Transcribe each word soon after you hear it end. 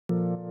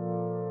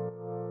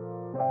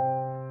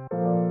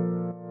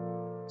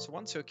So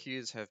once your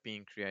queues have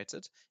been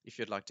created, if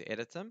you'd like to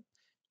edit them,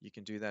 you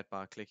can do that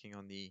by clicking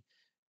on the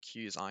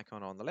queues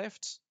icon on the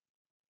left.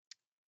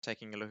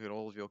 Taking a look at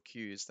all of your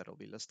queues that will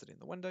be listed in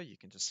the window, you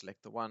can just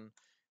select the one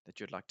that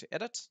you'd like to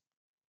edit.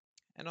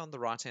 And on the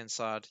right hand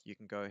side, you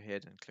can go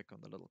ahead and click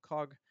on the little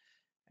cog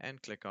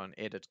and click on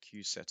Edit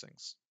Queue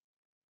Settings.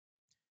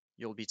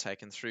 You'll be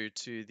taken through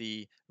to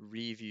the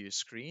review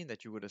screen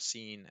that you would have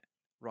seen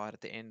right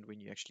at the end when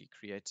you actually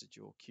created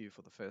your queue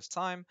for the first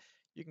time.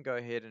 You can go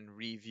ahead and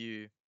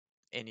review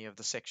any of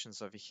the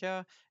sections over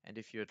here, and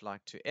if you'd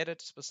like to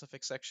edit a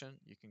specific section,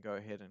 you can go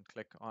ahead and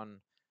click on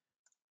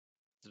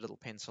the little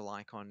pencil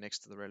icon next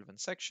to the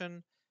relevant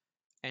section,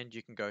 and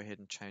you can go ahead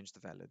and change the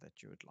value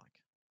that you would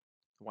like.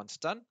 Once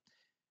done,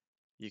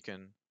 you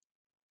can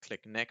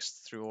click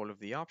next through all of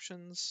the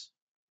options,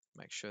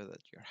 make sure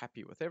that you're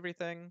happy with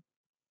everything,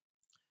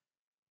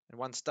 and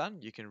once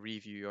done, you can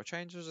review your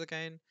changes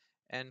again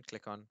and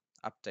click on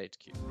Update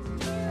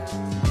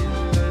Queue.